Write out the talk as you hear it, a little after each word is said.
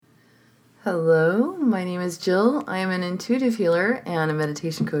Hello, my name is Jill. I am an intuitive healer and a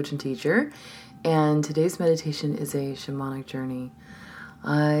meditation coach and teacher. And today's meditation is a shamanic journey.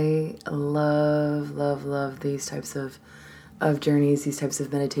 I love these types of journeys, these types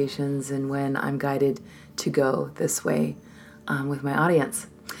of meditations, and when I'm guided to go this way with my audience.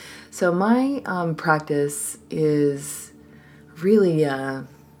 So my practice is really,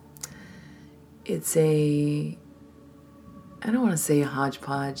 it's a, I don't want to say a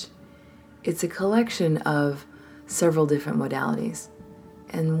hodgepodge. It's a collection of several different modalities.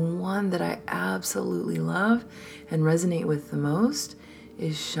 And one that I absolutely love and resonate with the most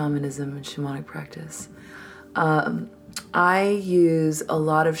is shamanism and shamanic practice. I use a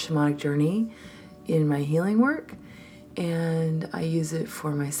lot of shamanic journey in my healing work, and I use it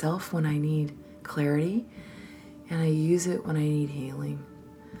for myself when I need clarity, and I use it when I need healing.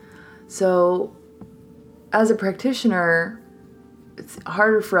 So as a practitioner, it's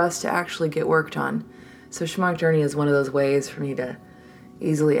harder for us to actually get worked on. So shamanic journey is one of those ways for me to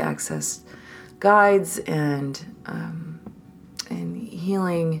easily access guides and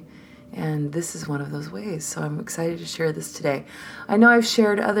healing, and this is one of those ways. So I'm excited to share this today. I know I've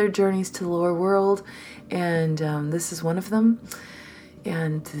shared other journeys to the lower world, and this is one of them,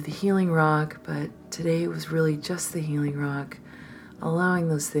 and to the healing rock, but today it was really just the healing rock, allowing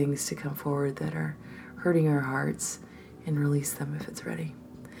those things to come forward that are hurting our hearts and release them if it's ready.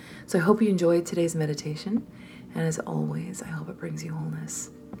 So I hope you enjoyed today's meditation, and as always, I hope it brings you wholeness.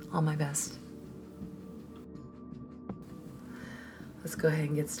 All my best. Let's go ahead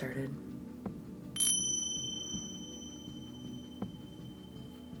and get started.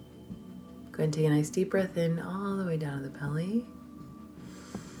 Go ahead and take a nice deep breath in all the way down to the belly,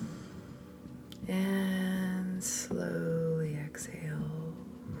 and slowly exhale.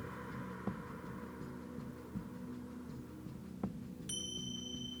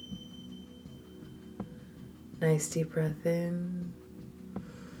 Nice deep breath in,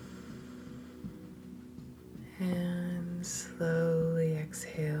 and slowly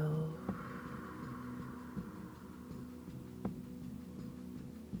exhale.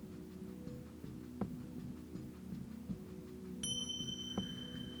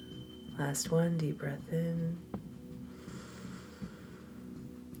 Last one, deep breath in,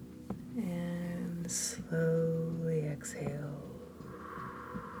 and slowly exhale.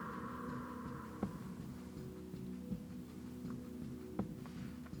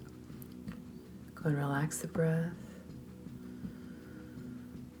 Go and relax the breath,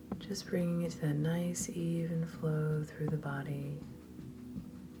 just bringing it to that nice even flow through the body.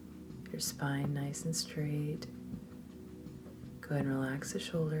 Your spine nice and straight. Go ahead and relax the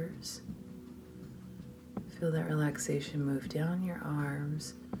shoulders. Feel that relaxation move down your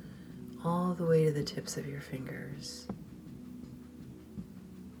arms all the way to the tips of your fingers.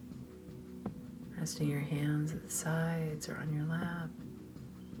 Resting your hands at the sides or on your lap.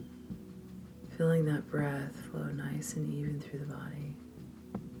 Feeling that breath flow nice and even through the body.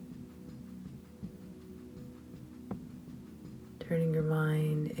 Turning your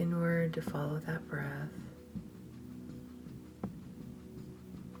mind inward to follow that breath.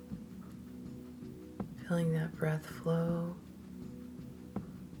 Feeling that breath flow,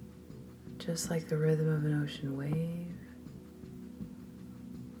 just like the rhythm of an ocean wave.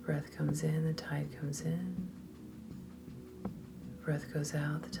 Breath comes in, the tide comes in. Breath goes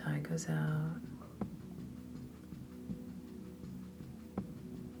out, the tide goes out.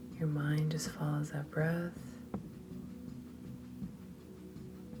 Your mind just follows that breath,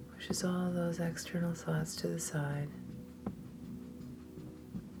 pushes all those external thoughts to the side.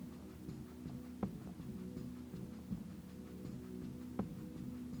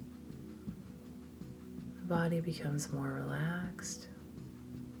 The body becomes more relaxed.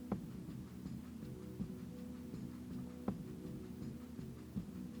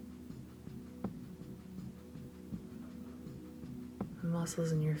 The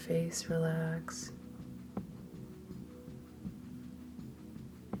muscles in your face relax.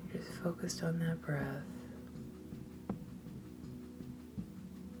 You're just focused on that breath.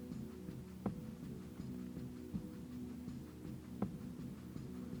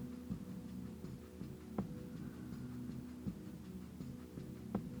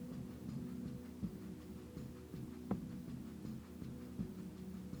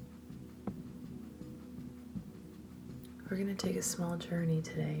 We're going to take a small journey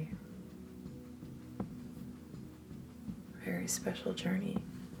today. A very special journey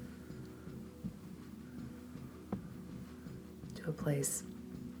to a place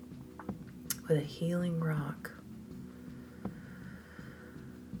with a healing rock.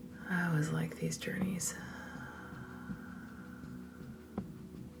 I always like these journeys.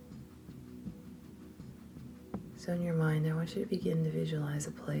 So in your mind, I want you to begin to visualize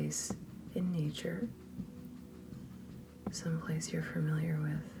a place in nature, some place you're familiar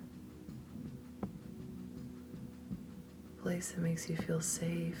with, a place that makes you feel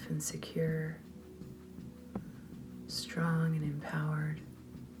safe and secure, strong and empowered.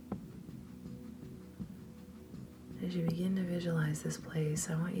 As you begin to visualize this place,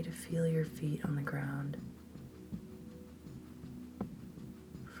 I want you to feel your feet on the ground,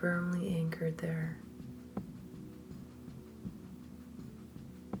 firmly anchored there.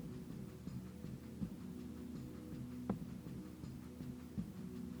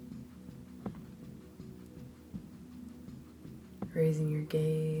 Raising your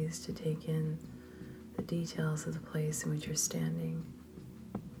gaze to take in the details of the place in which you're standing.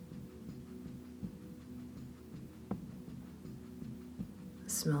 The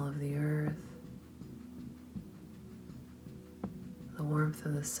smell of the earth, the warmth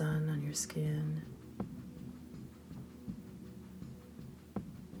of the sun on your skin,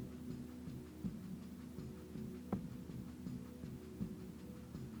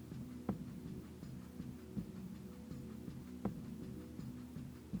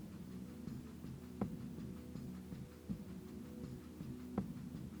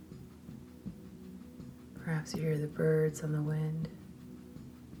 perhaps you hear the birds on the wind.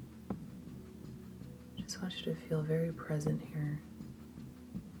 Just want you to feel very present here.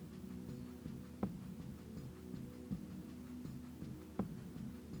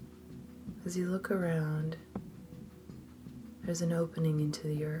 As you look around, there's an opening into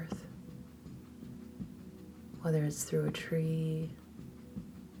the earth, whether it's through a tree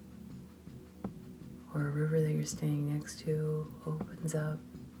or a river that you're standing next to opens up,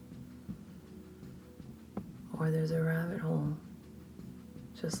 or there's a rabbit hole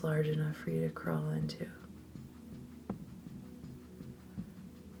just large enough for you to crawl into.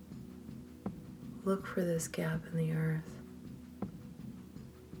 Look for this gap in the earth,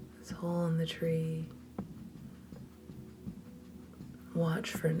 this hole in the tree. Watch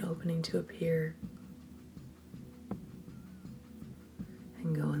for an opening to appear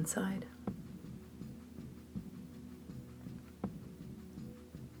and go inside.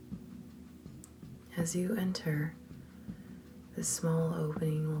 As you enter, this small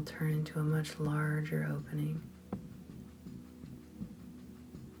opening will turn into a much larger opening.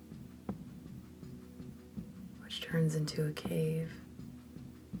 Which turns into a cave.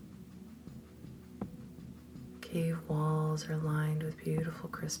 Cave walls are lined with beautiful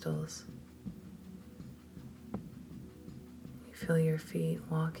crystals. You feel your feet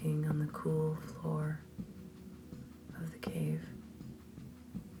walking on the cool floor of the cave.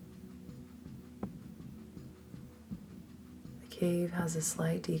 The cave has a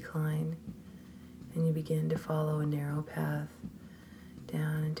slight decline, and you begin to follow a narrow path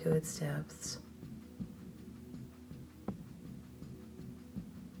down into its depths.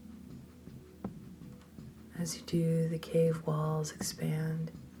 As you do, the cave walls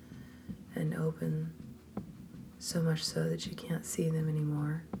expand and open, so much so that you can't see them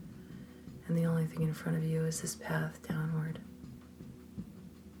anymore, and the only thing in front of you is this path downward.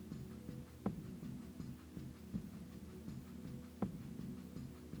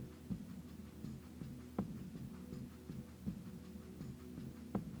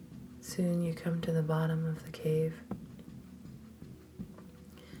 Soon you come to the bottom of the cave.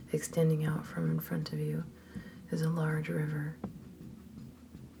 Extending out from in front of you is a large river,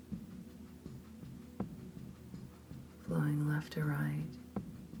 flowing left to right.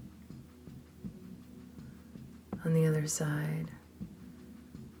 On the other side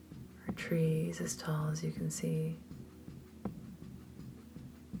are trees as tall as you can see.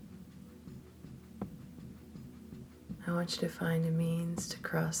 I want you to find a means to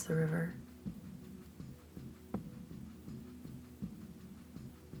cross the river.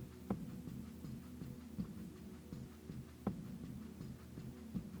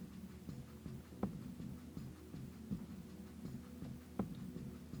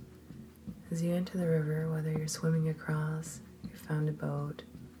 As you enter the river, whether you're swimming across, you found a boat,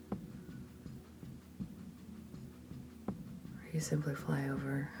 or you simply fly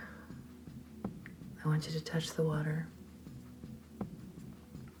over, I want you to touch the water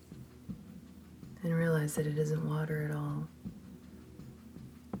and realize that it isn't water at all,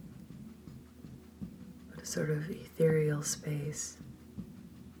 but a sort of ethereal space.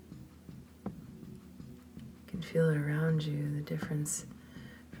 You can feel it around you, the difference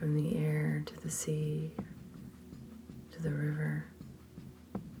from the air to the sea to the river.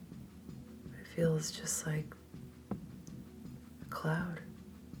 It feels just like a cloud,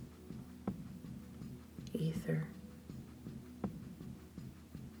 ether.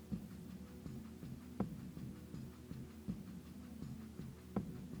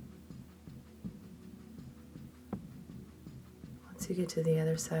 you get to the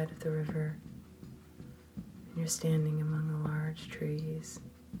other side of the river and you're standing among the large trees,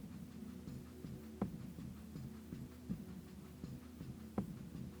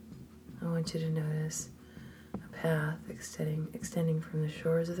 I want you to notice a path extending from the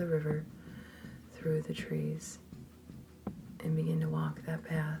shores of the river through the trees, and begin to walk that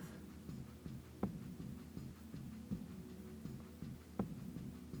path.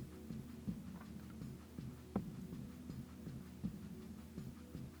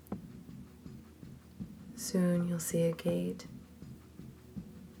 Soon you'll see a gate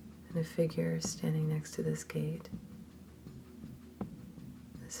and a figure standing next to this gate.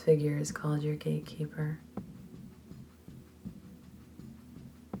 This figure is called your gatekeeper.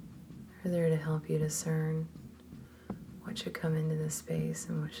 They're there to help you discern what should come into this space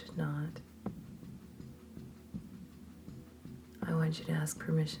and what should not. I want you to ask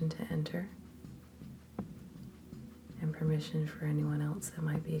permission to enter and permission for anyone else that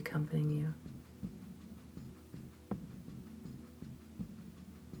might be accompanying you.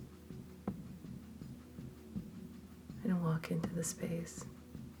 And walk into the space.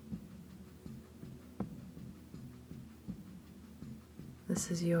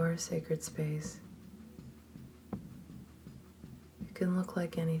 This is your sacred space. It can look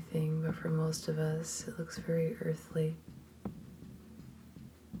like anything, but for most of us, it looks very earthly,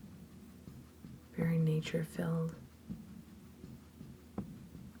 very nature-filled.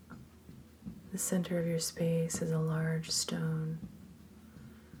 The center of your space is a large stone,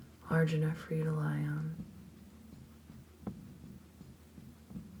 large enough for you to lie on.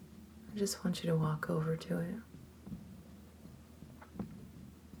 I just want you to walk over to it.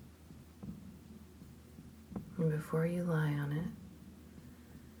 And before you lie on it,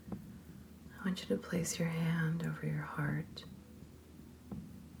 I want you to place your hand over your heart.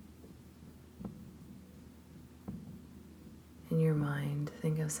 In your mind,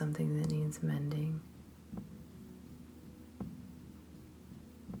 think of something that needs mending.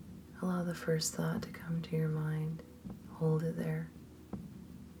 Allow the first thought to come to your mind. Hold it there.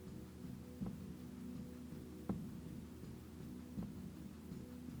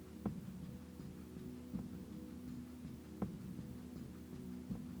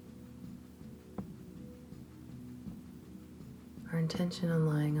 Our intention on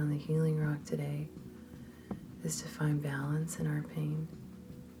lying on the healing rock today is to find balance in our pain,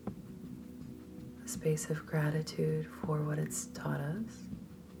 a space of gratitude for what it's taught us,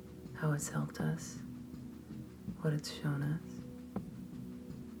 how it's helped us, what it's shown us,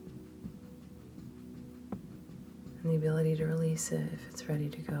 and the ability to release it if it's ready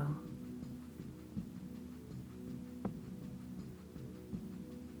to go.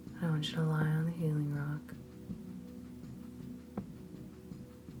 I want you to lie on the healing rock.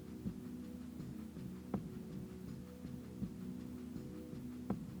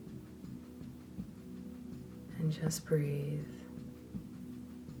 And just breathe.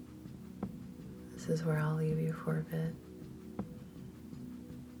 This is where I'll leave you for a bit.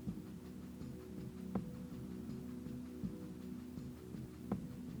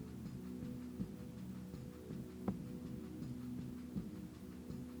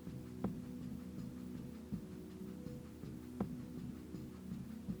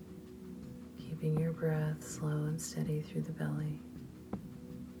 Keeping your breath slow and steady through the belly.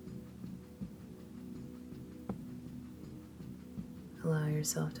 Allow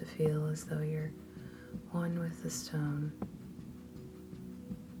yourself to feel as though you're one with the stone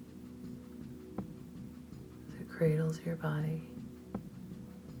that cradles your body.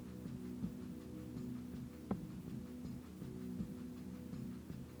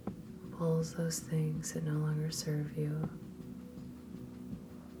 Pulls those things that no longer serve you.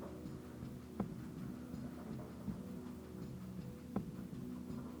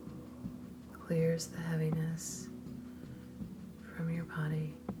 Clears the heaviness from your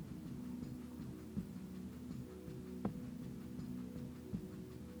body.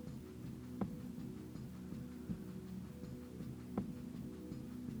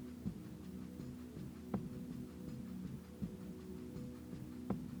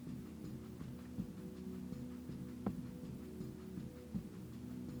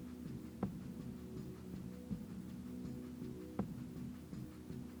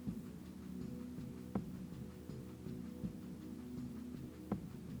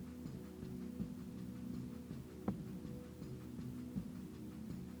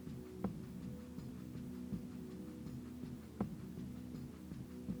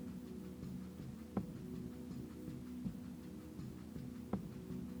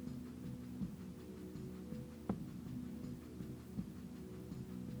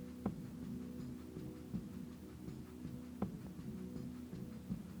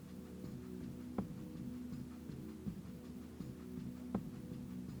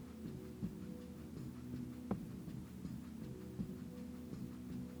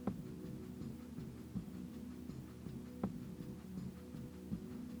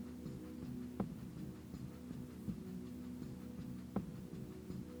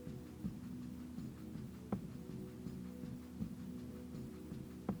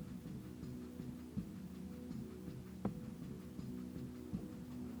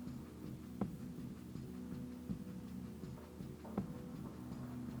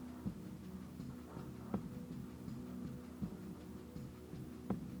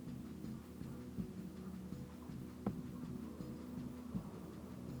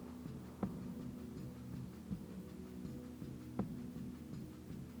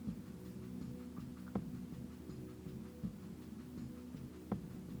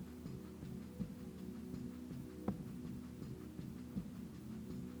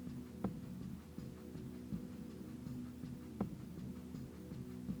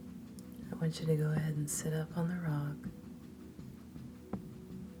 want you to go ahead and sit up on the rock.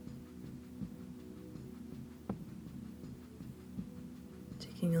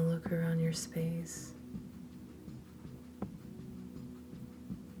 Taking a look around your space.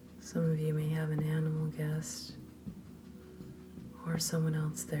 Some of you may have an animal guest or someone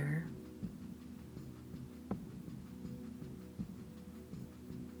else there.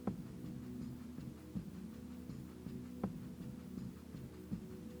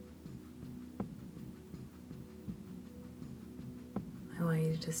 I want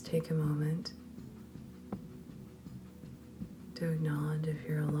you to just take a moment to acknowledge if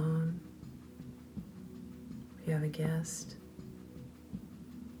you're alone, if you have a guest,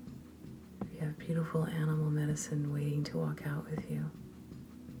 if you have beautiful animal medicine waiting to walk out with you.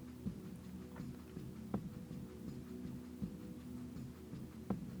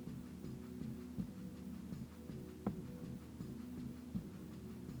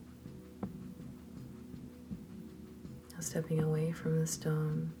 Now, stepping away from the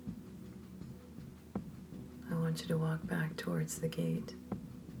stone, I want you to walk back towards the gate.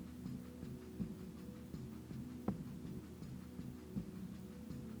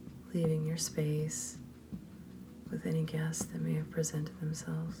 Leaving your space with any guests that may have presented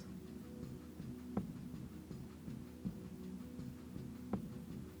themselves.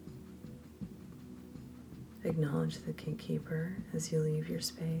 Acknowledge the gatekeeper as you leave your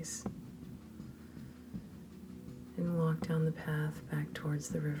space and walk down the path back towards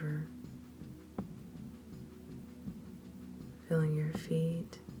the river. Feeling your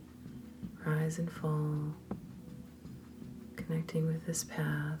feet rise and fall, connecting with this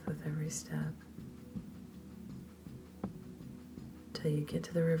path with every step until you get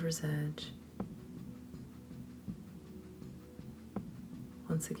to the river's edge.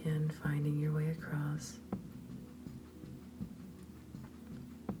 Once again, finding your way across.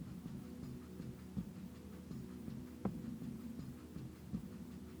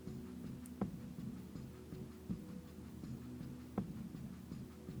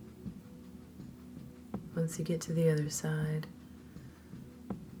 Once you get to the other side,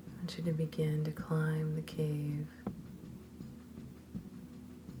 I want you to begin to climb the cave,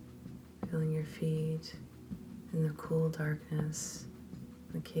 feeling your feet in the cool darkness,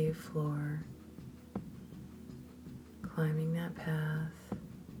 the cave floor, climbing that path,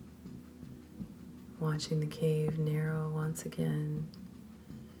 watching the cave narrow once again,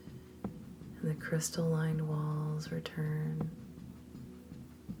 and the crystal-lined walls return.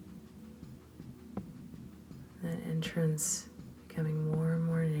 That entrance becoming more and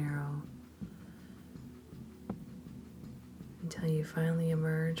more narrow until you finally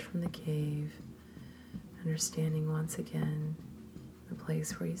emerge from the cave, understanding once again the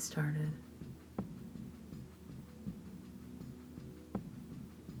place where you started.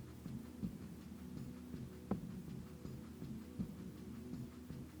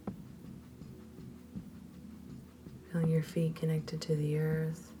 Feeling your feet connected to the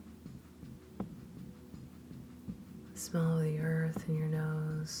earth. Smell of the earth in your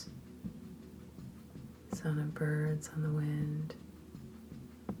nose, sound of birds on the wind,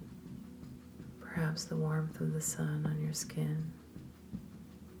 perhaps the warmth of the sun on your skin.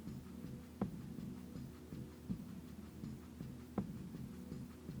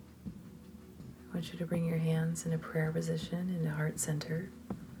 I want you to bring your hands in a prayer position into heart center.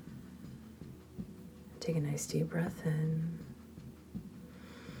 Take a nice deep breath in.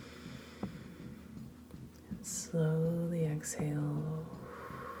 Slowly exhale.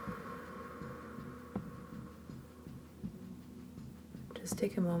 Just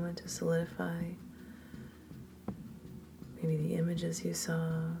take a moment to solidify maybe the images you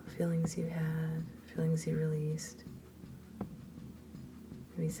saw, feelings you had, feelings you released.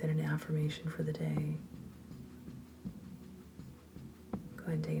 Maybe set an affirmation for the day. Go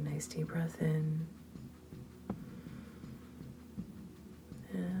ahead and take a nice deep breath in.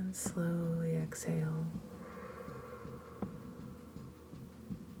 And slowly exhale.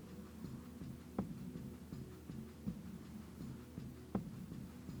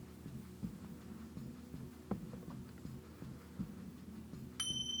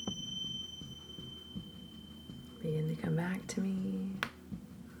 Begin to come back to me.